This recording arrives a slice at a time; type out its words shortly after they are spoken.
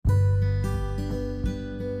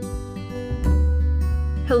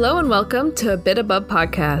Hello and welcome to A Bit Above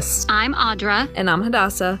Podcast. I'm Audra. And I'm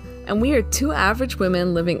Hadassah, and we are two average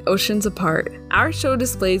women living oceans apart. Our show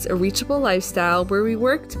displays a reachable lifestyle where we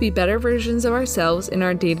work to be better versions of ourselves in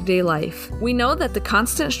our day-to-day life. We know that the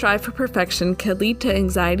constant strive for perfection can lead to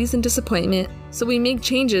anxieties and disappointment, so we make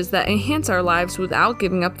changes that enhance our lives without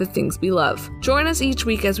giving up the things we love. Join us each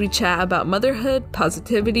week as we chat about motherhood,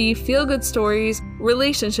 positivity, feel-good stories,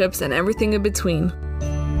 relationships, and everything in between.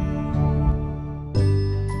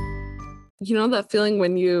 You know that feeling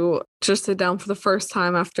when you just sit down for the first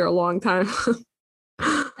time after a long time?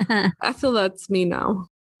 I feel that's me now.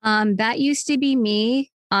 That used to be me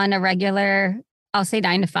on a regular, I'll say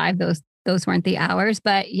 9 to 5. Those weren't the hours.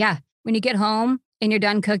 But yeah, when you get home and you're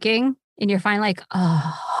done cooking and you're finally like,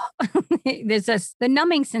 oh, there's the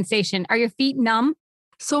numbing sensation. Are your feet numb?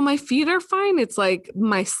 So my feet are fine. It's like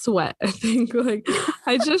my sweat, I think.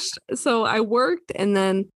 So I worked and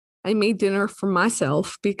then I made dinner for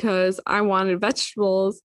myself because I wanted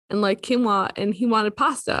vegetables and like quinoa and he wanted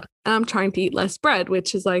pasta. And I'm trying to eat less bread,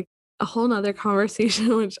 which is like a whole nother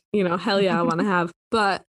conversation, which, hell yeah, I want to have.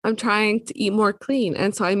 But I'm trying to eat more clean.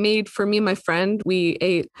 And so I made for me and my friend, we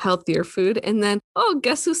ate healthier food. And then,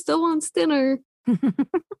 guess who still wants dinner?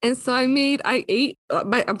 And so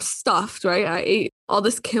I'm stuffed, right? I ate all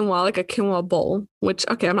this quinoa, like a quinoa bowl, which,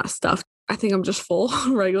 okay, I'm not stuffed. I think I'm just full,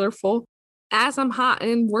 regular full. As I'm hot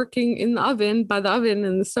and working in the oven, by the oven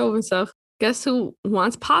and the stove and stuff, guess who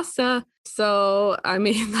wants pasta? So I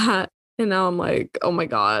made that. And now I'm like, oh my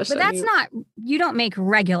gosh. But you don't make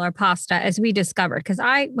regular pasta as we discovered. Because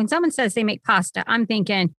when someone says they make pasta, I'm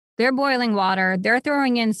thinking they're boiling water. They're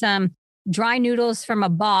throwing in some dry noodles from a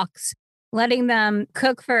box, letting them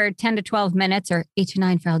cook for 10 to 12 minutes or 8 to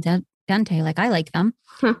 9 for al dente, like I like them,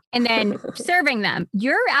 and then serving them.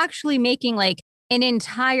 You're actually making like an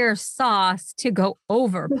entire sauce to go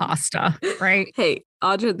over pasta, right? Hey,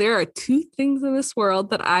 Audra, there are 2 things in this world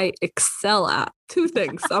that I excel at. 2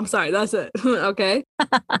 things. I'm sorry, that's it. Okay.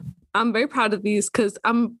 I'm very proud of these because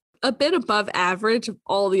I'm a bit above average of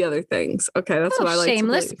all the other things. Okay, that's what I like.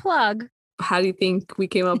 Shameless plug. How do you think we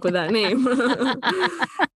came up with that name?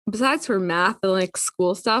 Besides for math and like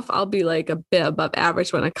school stuff, I'll be like a bit above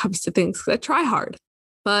average when it comes to things because I try hard.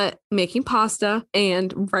 But making pasta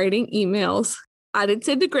and writing emails, I didn't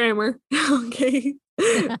say the grammar, okay?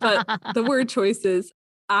 But the word choices,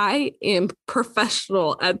 I am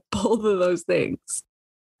professional at both of those things.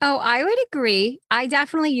 Oh, I would agree.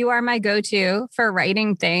 You are my go-to for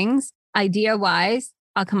writing things. Idea-wise,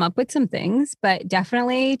 I'll come up with some things, but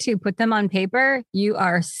definitely to put them on paper, you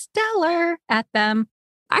are stellar at them.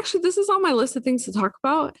 Actually, this is on my list of things to talk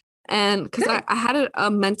about. And because I had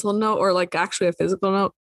a mental note or like actually a physical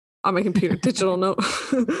note on my computer, digital note.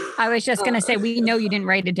 I was just going to say, we know you didn't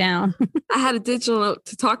write it down. I had a digital note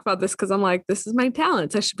to talk about this because I'm like, this is my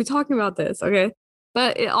talent. I should be talking about this. Okay.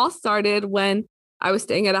 But it all started when I was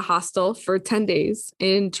staying at a hostel for 10 days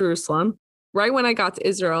in Jerusalem, right when I got to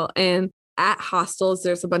Israel. And at hostels,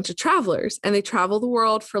 there's a bunch of travelers and they travel the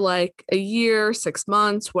world for like a year, 6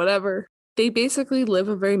 months, whatever. They basically live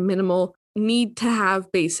a very minimal need to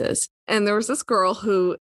have basis. And there was this girl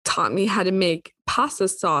who taught me how to make pasta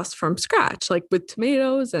sauce from scratch, like with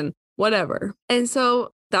tomatoes and whatever. And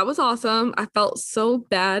so that was awesome. I felt so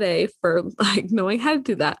bad for like knowing how to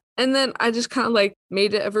do that. And then I just kind of like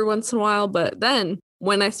made it every once in a while. But then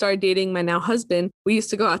when I started dating my now husband, we used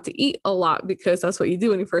to go out to eat a lot because that's what you do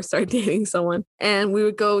when you first start dating someone. And we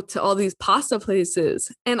would go to all these pasta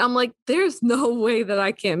places. And I'm like, there's no way that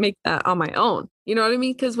I can't make that on my own. You know what I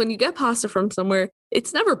mean? Because when you get pasta from somewhere,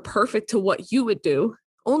 it's never perfect to what you would do.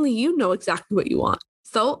 Only you know exactly what you want.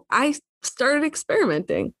 So I started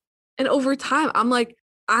experimenting. And over time, I'm like,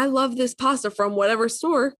 I love this pasta from whatever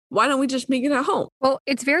store. Why don't we just make it at home? Well,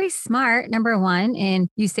 it's very smart, number one, and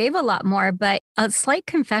you save a lot more. But a slight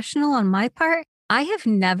confessional on my part, I have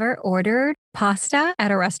never ordered pasta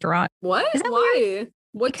at a restaurant. What? Why? Weird?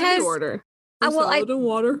 What did you order? Salad and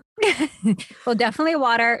water? Well, definitely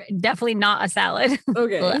water. Definitely not a salad.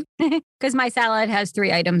 Okay. Because my salad has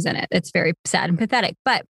 3 items in it. It's very sad and pathetic.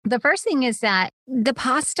 But the first thing is that the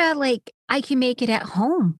pasta, like I can make it at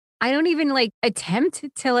home. I don't even like attempt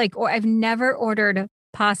to or I've never ordered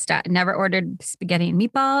pasta, never ordered spaghetti and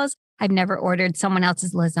meatballs. I've never ordered someone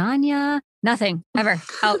else's lasagna, nothing ever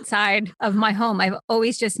outside of my home. I've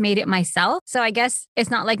always just made it myself. So I guess it's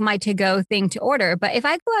not like my to-go thing to order. But if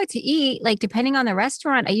I go out to eat, like depending on the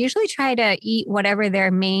restaurant, I usually try to eat whatever their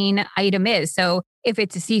main item is. So if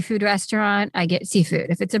it's a seafood restaurant, I get seafood.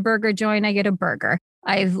 If it's a burger joint, I get a burger.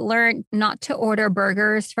 I've learned not to order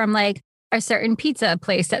burgers from like a certain pizza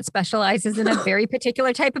place that specializes in a very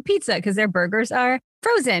particular type of pizza because their burgers are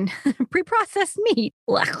frozen, pre-processed meat.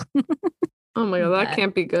 Oh my God, that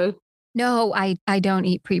can't be good. No, I don't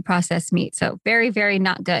eat pre-processed meat. So very, very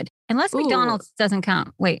not good. Unless McDonald's doesn't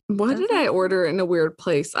count. Wait. What did I order in a weird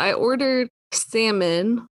place? I ordered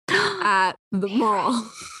salmon at the mall.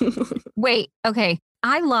 Wait, okay.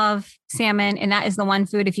 I love salmon, and that is the one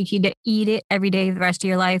food, if you could eat it every day the rest of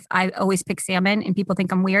your life, I always pick salmon, and people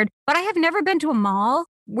think I'm weird. But I have never been to a mall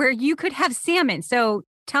where you could have salmon. So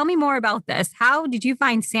tell me more about this. How did you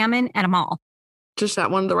find salmon at a mall? Just at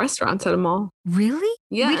one of the restaurants at a mall. Really?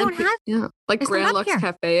 Yeah. We don't have? Like Grand Lux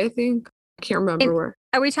Cafe, I think. I can't remember where.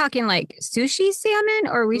 Are we talking like sushi salmon,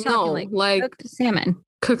 or are we talking like cooked salmon?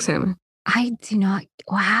 Cooked salmon. I do not.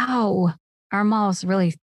 Wow. Our malls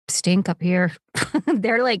really stink up here.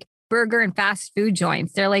 They're like burger and fast food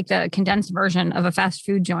joints. They're like the condensed version of a fast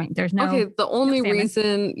food joint. There's no. Okay. The only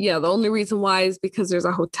reason why is because there's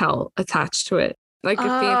a hotel attached to it, like a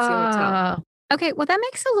fancy hotel. Okay. Well, that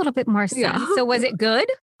makes a little bit more sense. Yeah. So was it good?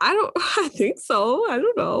 I think so. I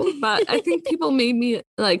don't know. But I think people made me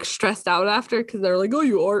like stressed out after because they're like, oh,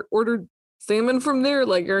 you ordered salmon from there.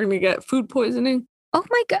 Like you're going to get food poisoning. Oh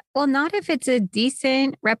my God. Well, not if it's a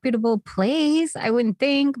decent, reputable place, I wouldn't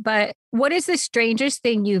think. But what is the strangest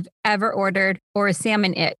thing you've ever ordered or a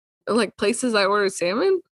salmon it? Like places I ordered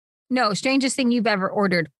salmon? No, strangest thing you've ever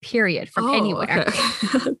ordered, period, from anywhere. Okay.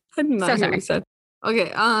 I did not hear what you said. Okay.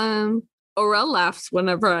 Orel laughs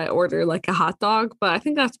whenever I order like a hot dog, but I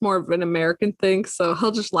think that's more of an American thing. So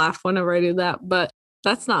he'll just laugh whenever I do that. But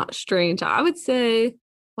that's not strange. I would say,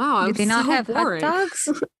 wow, do they not have boring. Hot dogs?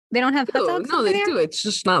 They don't have hot dogs? No, they do. It's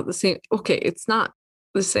just not the same. Okay, it's not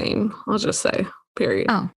the same. I'll just say, period.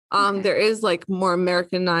 Oh. Okay. There is like more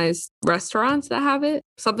Americanized restaurants that have it.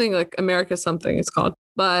 Something like America something it's called.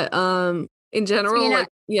 But in general, so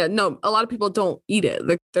a lot of people don't eat it.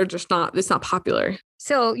 Like they're just not, it's not popular.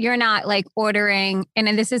 So you're not like ordering, and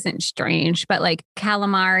this isn't strange, but like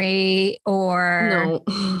calamari or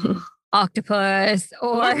octopus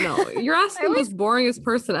or no, you're asking the most boringest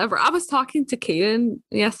person ever. I was talking to Caden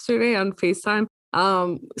yesterday on FaceTime.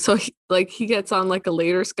 So he gets on like a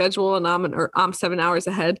later schedule and I'm 7 hours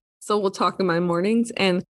ahead. So we'll talk in my mornings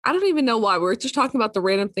and I don't even know why. We're just talking about the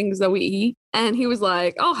random things that we eat. And he was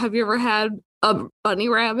like, oh, have you ever had a bunny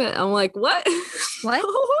rabbit? I'm like, what? What?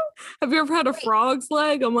 Have you ever had a frog's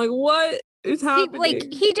leg? I'm like, what is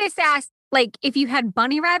happening? He just asked like if you had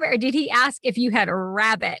bunny rabbit, or did he ask if you had a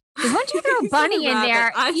rabbit? Because once you throw bunny in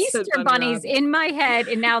there, Easter bunnies in my head,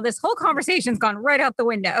 and now this whole conversation's gone right out the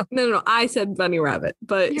window. No, I said bunny rabbit,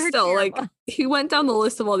 but you're still terrible. Like he went down the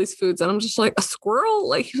list of all these foods, and I'm just like, a squirrel?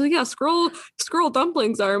 Like he's like, yeah, squirrel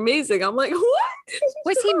dumplings are amazing. I'm like, what?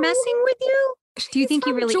 Was he messing with you? Do you think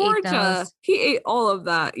he really Georgia. ate those? He ate all of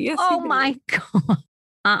that. Yes. Oh my God.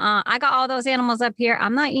 I got all those animals up here.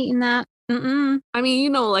 I'm not eating that. Mm-mm. I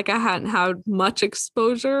mean, like I hadn't had much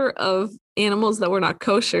exposure of animals that were not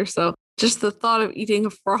kosher. So just the thought of eating a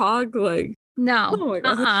frog, like, no, oh my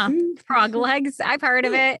God. Frog legs. I've heard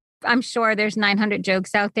of it. I'm sure there's 900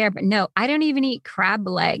 jokes out there, but no, I don't even eat crab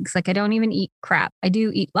legs. Like I don't even eat crab. I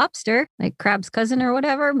do eat lobster, like crab's cousin or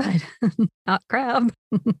whatever, but not crab.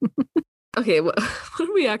 Okay, what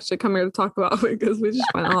do we actually come here to talk about? Because we just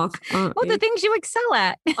went off. The things you excel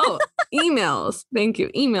at. Emails. Thank you.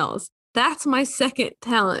 Emails. That's my second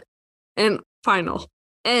talent and final.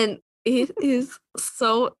 And it is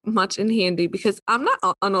so much in handy because I'm not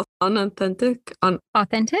unauthentic.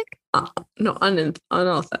 Authentic? No, unauthentic.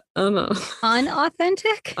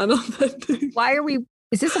 Unauthentic? Unauthentic. Why are we?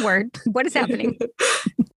 Is this a word? What is happening?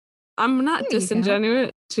 I'm not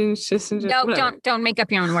disingenuous. No, don't make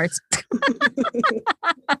up your own words.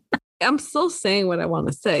 I'm still saying what I want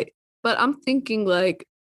to say, but I'm thinking like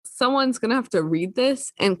someone's going to have to read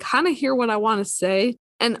this and kind of hear what I want to say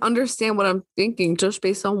and understand what I'm thinking just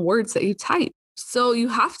based on words that you type. So you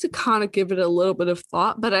have to kind of give it a little bit of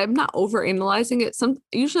thought, but I'm not over analyzing it.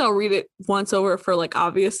 Usually I'll read it once over for like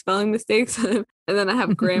obvious spelling mistakes. And then I have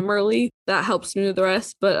Grammarly that helps me with the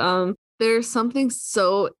rest. But there's something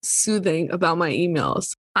so soothing about my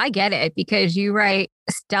emails. I get it because you write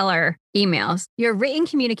stellar emails. Your written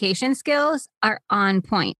communication skills are on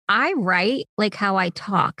point. I write like how I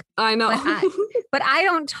talk. I know. But I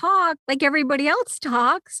don't talk like everybody else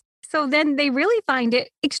talks. So then they really find it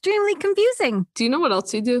extremely confusing. Do you know what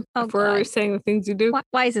else you do? Before we're saying the things you do?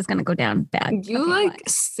 Why is this going to go down bad? You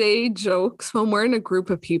say jokes when we're in a group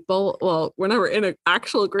of people. Well, we're never in an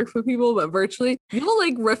actual group of people, but virtually. You'll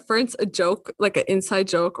like reference a joke, like an inside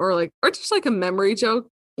joke or just like a memory joke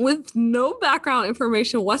with no background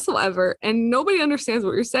information whatsoever. And nobody understands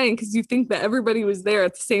what you're saying because you think that everybody was there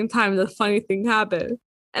at the same time the funny thing happened.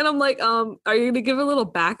 And I'm like, are you gonna give a little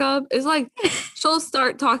backup? It's like she'll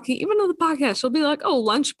start talking, even on the podcast, she'll be like, oh,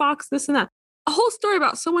 Lunchbox, this and that. A whole story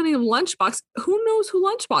about someone named Lunchbox. Who knows who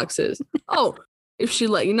Lunchbox is? Oh, if she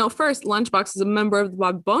let you know first, Lunchbox is a member of the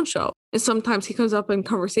Bobby Bones Show. And sometimes he comes up in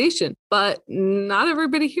conversation, but not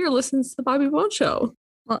everybody here listens to the Bobby Bones Show.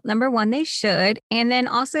 Well, number one, they should. And then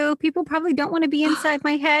also people probably don't want to be inside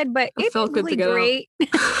my head, but it's really great.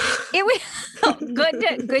 It was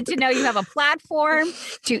good to know you have a platform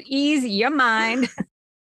to ease your mind.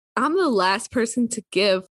 I'm the last person to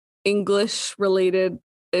give English related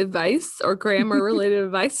advice or grammar related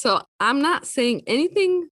advice. So I'm not saying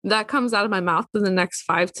anything that comes out of my mouth in the next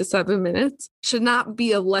 5 to 7 minutes should not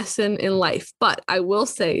be a lesson in life. But I will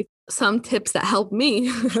say some tips that help me,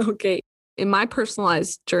 okay, in my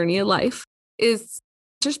personalized journey of life is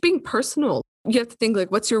just being personal. You have to think like,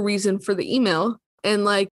 what's your reason for the email? And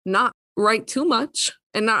like not write too much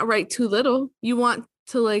and not write too little. You want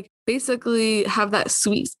to like basically have that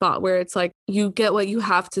sweet spot where it's like you get what you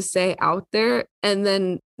have to say out there and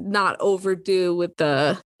then not overdo with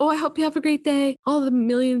the, oh, I hope you have a great day, all the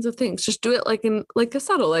millions of things. Just do it like in like a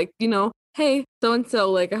subtle, like, you know, hey, so and so,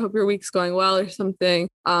 like, I hope your week's going well or something.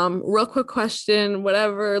 Real quick question,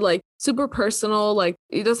 whatever, like super personal. Like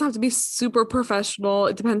it doesn't have to be super professional.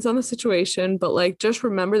 It depends on the situation, but like just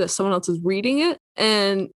remember that someone else is reading it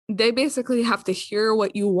and they basically have to hear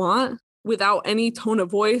what you want without any tone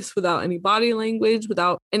of voice, without any body language,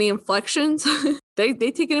 without any inflections. They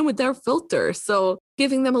take it in with their filter. So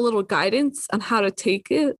giving them a little guidance on how to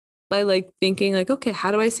take it by like thinking like, okay,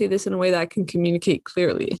 how do I say this in a way that I can communicate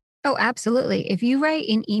clearly? Oh, absolutely. If you write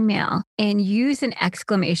an email and use an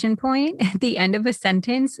exclamation point at the end of a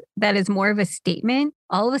sentence that is more of a statement,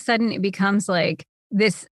 all of a sudden it becomes like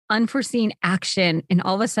this unforeseen action. And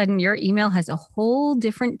all of a sudden your email has a whole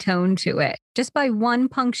different tone to it just by one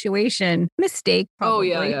punctuation mistake.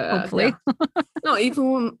 Probably, hopefully. Yeah. No,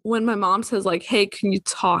 even when my mom says like, hey, can you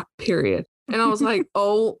talk, period. And I was like,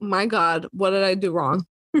 oh my God, what did I do wrong?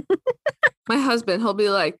 My husband, he'll be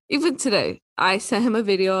like, even today, I sent him a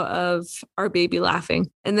video of our baby laughing.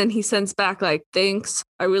 And then he sends back like, thanks,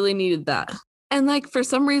 I really needed that. And like, for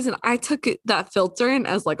some reason, I took that filter in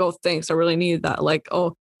as like, oh, thanks, I really needed that. Like,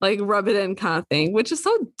 oh, like rub it in kind of thing, which is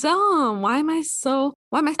so dumb. Why am I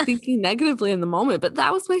thinking negatively in the moment? But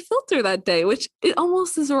that was my filter that day, which it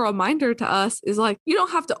almost is a reminder to us is like, you don't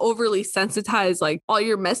have to overly sensitize like all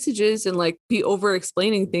your messages and like be over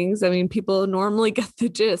explaining things. I mean, people normally get the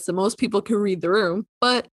gist and most people can read the room,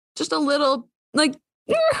 but just a little like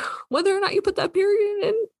whether or not you put that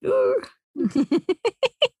period in. Can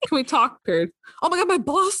we talk, period? Oh my God, my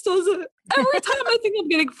boss does it every time. I think I'm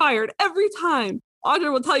getting fired every time.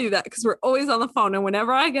 Audra will tell you that because we're always on the phone. And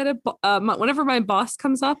whenever I get whenever my boss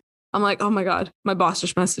comes up, I'm like, oh my God, my boss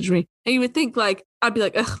just messaged me. And you would think like, I'd be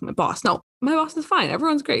like, ugh, my boss. No, my boss is fine.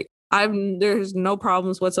 Everyone's great. There's no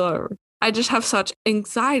problems whatsoever. I just have such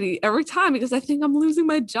anxiety every time because I think I'm losing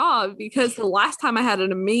my job because the last time I had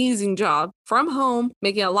an amazing job from home,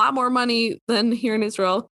 making a lot more money than here in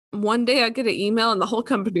Israel. One day I get an email and the whole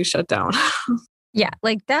company shut down. Yeah,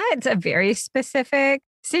 like that's a very specific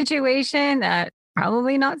situation that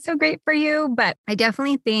probably not so great for you. But I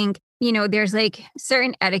definitely think, you know, there's like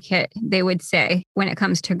certain etiquette, they would say, when it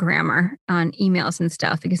comes to grammar on emails and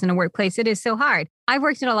stuff, because in a workplace, it is so hard. I've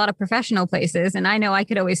worked at a lot of professional places and I know I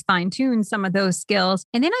could always fine tune some of those skills.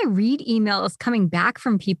 And then I read emails coming back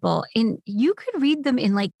from people and you could read them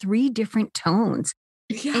in like 3 different tones.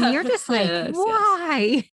 Yeah. And you're just like, why?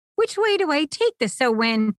 Yes. Which way do I take this? So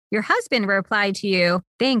when your husband replied to you,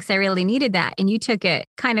 thanks, I really needed that. And you took it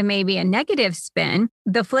kind of maybe a negative spin.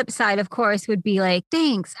 The flip side, of course, would be like,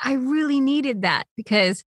 thanks, I really needed that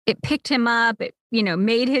because it picked him up. It, you know,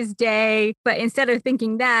 made his day. But instead of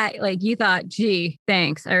thinking that, like you thought, gee,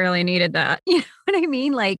 thanks, I really needed that. You know what I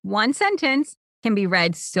mean? Like one sentence can be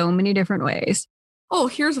read so many different ways. Oh,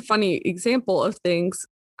 here's a funny example of things.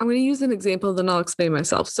 I'm going to use an example, then I'll explain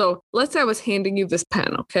myself. So let's say I was handing you this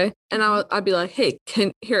pen, okay? And I'd be like, hey,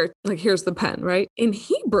 here's the pen, right? In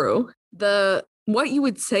Hebrew, what you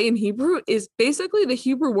would say in Hebrew is basically the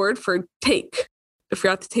Hebrew word for take. If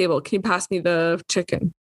you're at the table, can you pass me the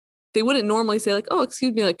chicken? They wouldn't normally say like, oh,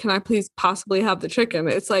 excuse me, like, can I please possibly have the chicken?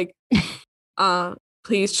 It's like,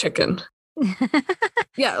 please chicken.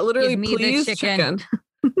 Yeah, literally, please chicken.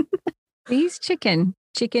 Please chicken.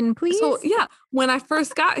 Chicken, please. So yeah, when I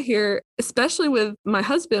first got here, especially with my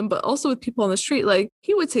husband, but also with people on the street, like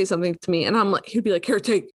he would say something to me and I'm like, he'd be like, here,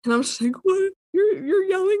 take. And I'm just like, what? you're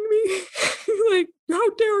yelling me. Like, how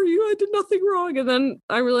dare you? I did nothing wrong. And then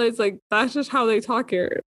I realized like that's just how they talk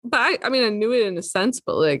here. But I mean, I knew it in a sense,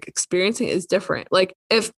 but like experiencing it is different. Like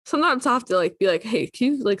if sometimes I have to like be like, hey,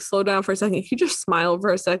 can you like slow down for a second? Can you just smile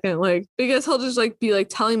for a second? Like, because he'll just like be like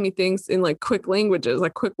telling me things in like quick languages,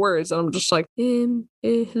 like quick words. And I'm just like,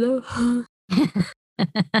 hello.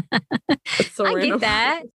 So I random. get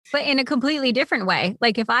that, but in a completely different way.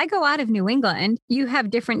 Like if I go out of New England, you have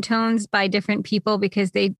different tones by different people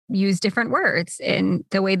because they use different words and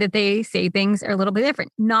the way that they say things are a little bit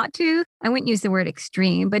different. Not to, I wouldn't use the word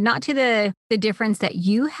extreme, but not to the difference that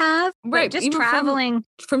you have. Right. Just Even traveling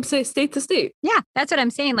from say state to state. Yeah, that's what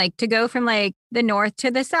I'm saying. Like to go from like the north to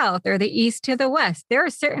the south or the east to the west. There are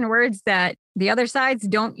certain words that the other sides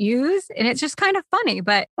don't use. And it's just kind of funny.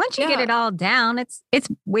 But once you get it all down, it's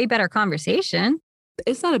way better conversation.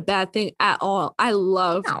 It's not a bad thing at all. I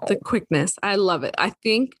love the quickness. I love it. I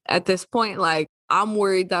think at this point, like I'm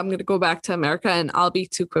worried that I'm going to go back to America and I'll be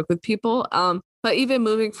too quick with people. But even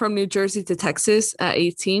moving from New Jersey to Texas at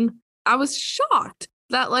 18, I was shocked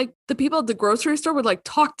that like the people at the grocery store would like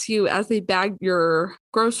talk to you as they bagged your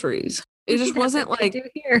groceries. It just wasn't like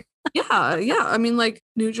here. Yeah. I mean, like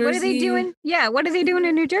New Jersey. What are they doing? Yeah. What are they doing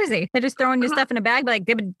in New Jersey? They're just throwing your stuff in a bag, like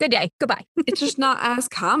good day, goodbye. It's just not as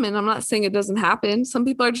common. I'm not saying it doesn't happen. Some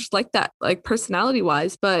people are just like that, like personality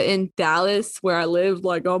wise. But in Dallas, where I live,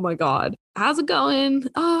 like, oh my God, how's it going?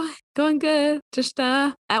 Oh, going good. Just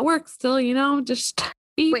at work still, just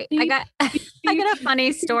beep, Wait, beep, I got a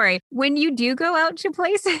funny story. When you do go out to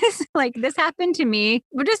places, like this happened to me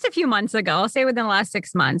just a few months ago, I'll say within the last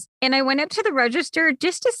 6 months. And I went up to the register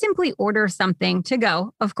just to simply order something to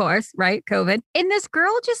go, of course, right? COVID. And this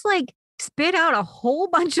girl just like spit out a whole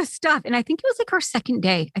bunch of stuff. And I think it was like her second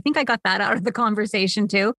day. I think I got that out of the conversation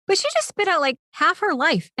too. But she just spit out like half her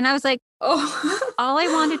life. And I was like, oh, all I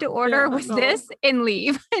wanted to order was this and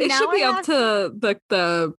leave. And it should be up to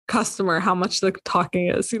the customer how much the talking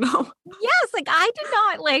is, Yes, like I did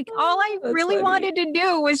not all I really wanted to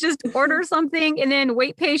do was just order something and then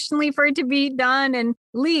wait patiently for it to be done and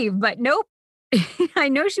leave. But nope. I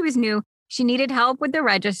know she was new. She needed help with the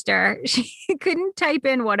register. She couldn't type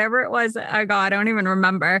in whatever it was. I don't even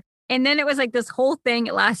remember. And then it was like this whole thing.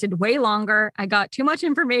 It lasted way longer. I got too much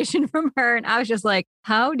information from her. And I was just like,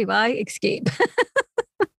 how do I escape?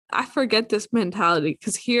 I forget this mentality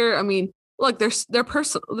because here, I mean, look, they're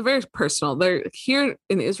personal. They're very personal. They're here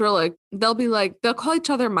in Israel. Like they'll call each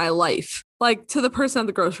other my life. Like to the person at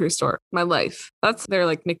the grocery store, my life. That's their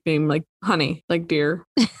like nickname, like honey, like dear.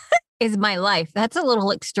 Is my life. That's a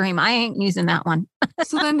little extreme. I ain't using that one.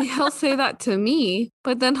 So then he'll say that to me,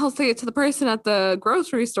 but then he'll say it to the person at the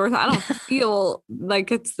grocery store. So I don't feel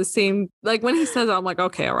like it's the same. Like when he says it, I'm like,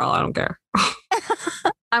 okay, well, I don't care.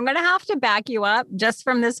 I'm going to have to back you up just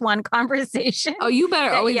from this one conversation. Oh, you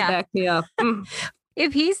better always back me up.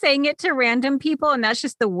 If he's saying it to random people and that's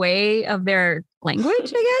just the way of their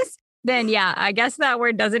language, I guess, then yeah, I guess that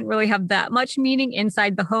word doesn't really have that much meaning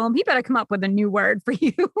inside the home. He better come up with a new word for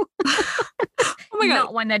you. Oh my God.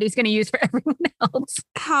 Not one that he's going to use for everyone else.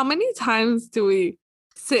 How many times do we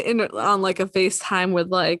sit in on like a FaceTime with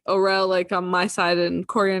like Aurel, like on my side and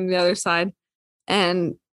Corey on the other side,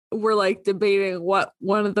 and we're like debating what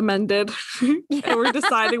one of the men did and we're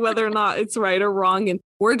deciding whether or not it's right or wrong. And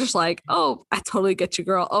we're just like, oh, I totally get you,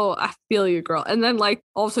 girl. Oh, I feel you, girl. And then like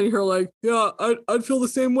all of a sudden you're like, yeah, I'd feel the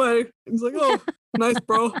same way. He's like, oh, nice,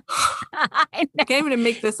 bro. I can't even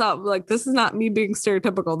make this up. Like, this is not me being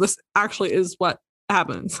stereotypical. This actually is what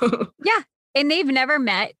happens. Yeah. And they've never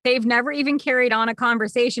met. They've never even carried on a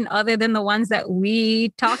conversation other than the ones that we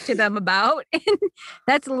talk to them about. And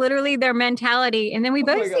that's literally their mentality. And then we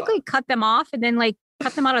basically cut them off and then like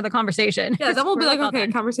cut them out of the conversation. Yeah, then we'll be like, okay,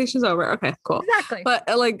 conversation's over. Okay, cool. Exactly. But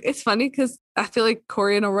like, it's funny because I feel like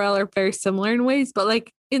Corey and Aurel are very similar in ways, but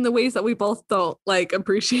like in the ways that we both don't like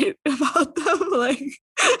appreciate about them. Like,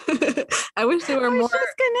 I wish they were more.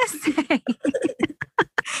 I was just gonna say.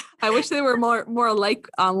 I wish they were more alike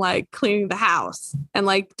on like cleaning the house and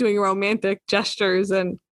like doing romantic gestures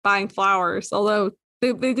and buying flowers. Although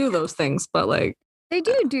they do those things, but like they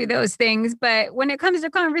do those things. But when it comes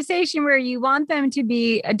to conversation where you want them to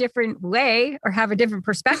be a different way or have a different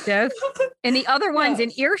perspective, and the other one's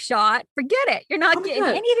in earshot, forget it. You're not getting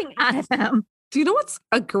anything out of them. Do you know what's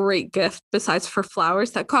a great gift besides for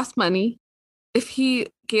flowers that cost money? If he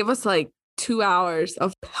gave us like 2 hours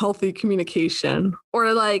of healthy communication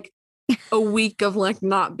or like a week of like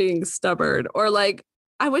not being stubborn or like,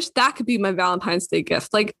 I wish that could be my Valentine's Day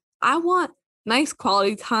gift. Like I want nice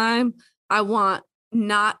quality time. I want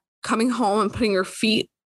not coming home and putting your feet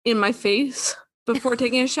in my face before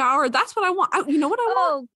taking a shower. That's what I want. You know what I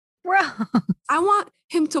want? Bro. I want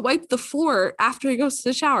him to wipe the floor after he goes to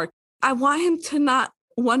the shower. I want him to not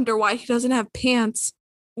wonder why he doesn't have pants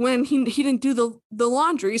when he didn't do the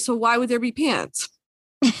laundry. So why would there be pants?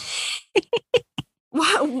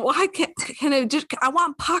 Why can it just, I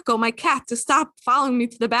want Paco, my cat, to stop following me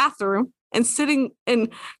to the bathroom and sitting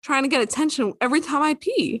and trying to get attention every time I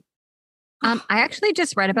pee. I actually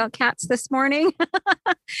just read about cats this morning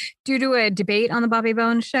due to a debate on the Bobby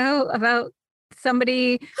Bones show about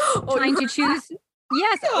somebody trying to choose.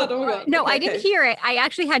 Yes. Oh God. No, okay, I didn't hear it. I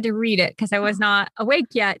actually had to read it because I was not awake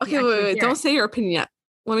yet. Okay, wait. Don't say your opinion yet.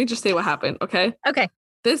 Let me just say what happened. Okay. Okay.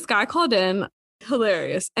 This guy called in,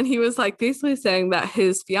 hilarious. And he was like basically saying that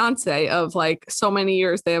his fiance of like so many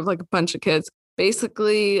years, they have like a bunch of kids,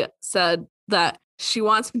 basically said that she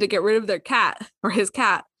wants him to get rid of their cat or his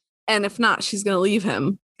cat. And if not, she's going to leave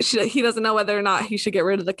him. He doesn't know whether or not he should get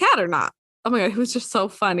rid of the cat or not. Oh my God, it was just so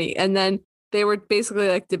funny. And then they were basically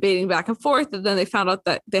like debating back and forth. And then they found out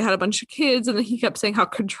that they had a bunch of kids. And then he kept saying how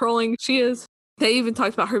controlling she is. They even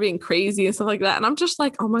talked about her being crazy and stuff like that. And I'm just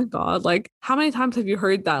like, oh my God, like how many times have you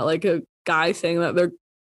heard that? Like a guy saying that their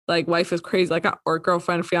like wife is crazy, like, or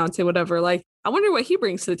girlfriend, fiance, whatever. Like, I wonder what he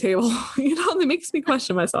brings to the table. You know, that makes me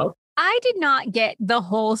question myself. I did not get the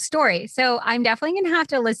whole story. So I'm definitely going to have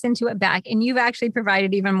to listen to it back. And you've actually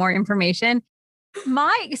provided even more information.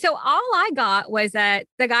 So all I got was that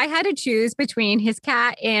the guy had to choose between his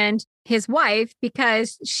cat and his wife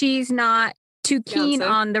because she's not too keen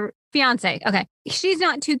on the fiance. Okay. She's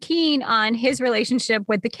not too keen on his relationship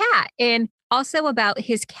with the cat. And also about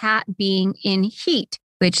his cat being in heat,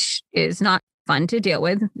 which is not fun to deal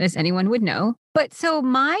with, as anyone would know. But so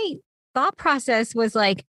my thought process was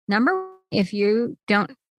like, number one, if you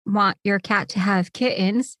don't want your cat to have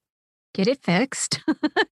kittens, get it fixed.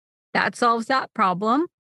 That solves that problem.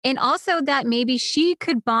 And also that maybe she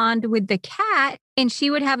could bond with the cat and she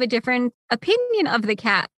would have a different opinion of the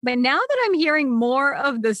cat. But now that I'm hearing more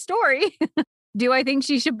of the story, do I think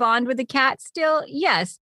she should bond with the cat still?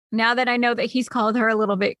 Yes. Now that I know that he's called her a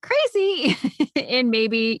little bit crazy and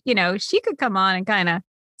maybe, you know, she could come on and kind of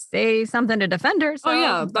say something to defend herself. Oh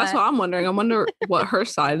yeah, that's what I'm wondering. I wonder what her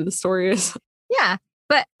side of the story is. Yeah,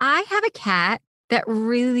 but I have a cat that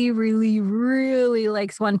really, really, really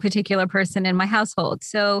likes one particular person in my household.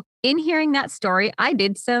 So in hearing that story, I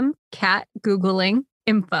did some cat Googling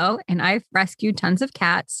info and I've rescued tons of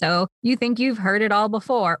cats. So you think you've heard it all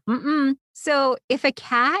before. So if a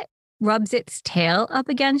cat rubs its tail up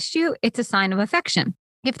against you, it's a sign of affection.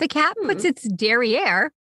 If the cat puts its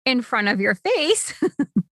derriere in front of your face,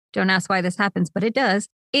 don't ask why this happens, but it does.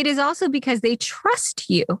 It is also because they trust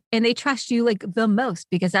you and they trust you like the most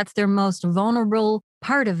because that's their most vulnerable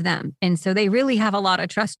part of them. And so they really have a lot of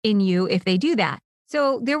trust in you if they do that.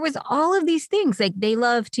 So there was all of these things like they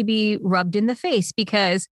love to be rubbed in the face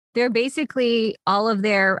because they're basically all of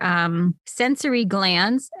their sensory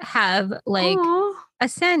glands have like a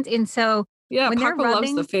scent. And so yeah, when Paco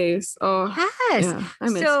loves the face. Oh, yes. Yeah, I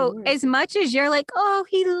miss so him. As much as you're like, oh,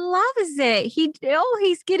 he loves it.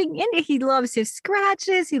 He's getting in it. He loves his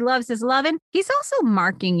scratches. He loves his loving. He's also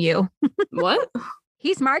marking you. What?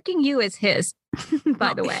 He's marking you as his,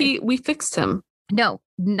 by the way. We fixed him. No,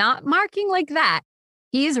 not marking like that.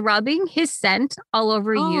 He's rubbing his scent all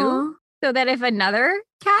over you so that if another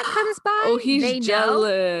cat comes by, he's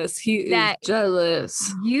jealous. He is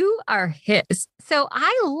jealous. You are his. So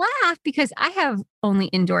I laugh because I have only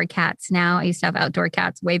indoor cats now. I used to have outdoor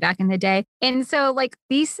cats way back in the day. And so like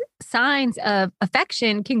these signs of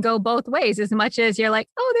affection can go both ways as much as you're like,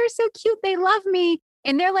 oh, they're so cute. They love me.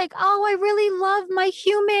 And they're like, oh, I really love my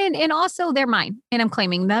human. And also they're mine and I'm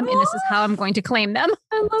claiming them. And this is how I'm going to claim them.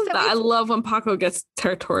 I love that. I love when Paco gets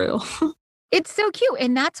territorial. It's so cute.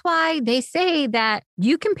 And that's why they say that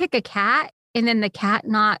you can pick a cat and then the cat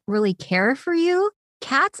not really care for you.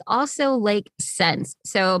 Cats also like scents.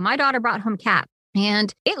 So my daughter brought home cat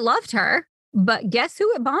and it loved her. But guess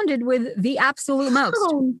who it bonded with the absolute most?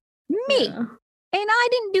 Me. Yeah. And I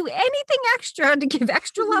didn't do anything extra to give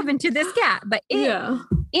extra love into this cat, but it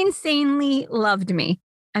insanely loved me.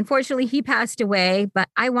 Unfortunately, he passed away, but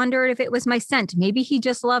I wondered if it was my scent. Maybe he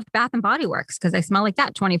just loved Bath and Body Works because I smell like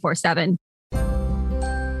that 24/7.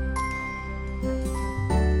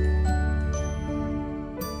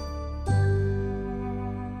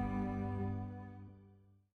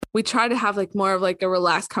 We try to have like more of like a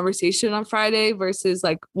relaxed conversation on Friday versus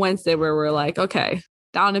like Wednesday where we're like, okay,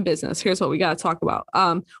 down in business. Here's what we got to talk about.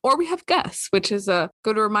 Or we have guests, which is a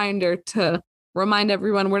good reminder to remind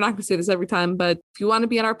everyone. We're not going to say this every time, but if you want to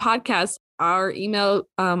be on our podcast, our email,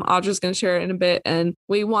 Audra's going to share it in a bit. And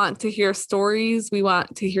we want to hear stories. We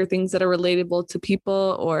want to hear things that are relatable to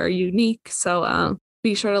people or unique. So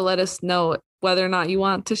be sure to let us know whether or not you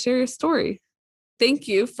want to share your story. Thank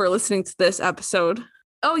you for listening to this episode.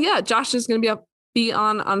 Oh yeah, Josh is going to be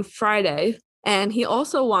on Friday, and he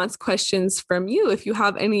also wants questions from you. If you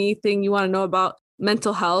have anything you want to know about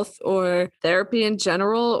mental health or therapy in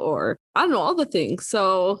general, or I don't know, all the things.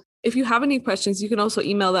 So if you have any questions, you can also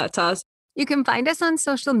email that to us. You can find us on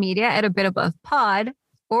social media at A Bit Above Pod,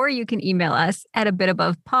 or you can email us at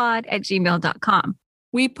abitAbovePod@gmail.com.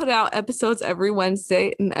 We put out episodes every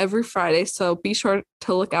Wednesday and every Friday, so be sure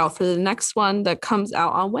to look out for the next one that comes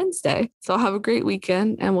out on Wednesday. So have a great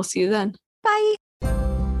weekend, and we'll see you then. Bye.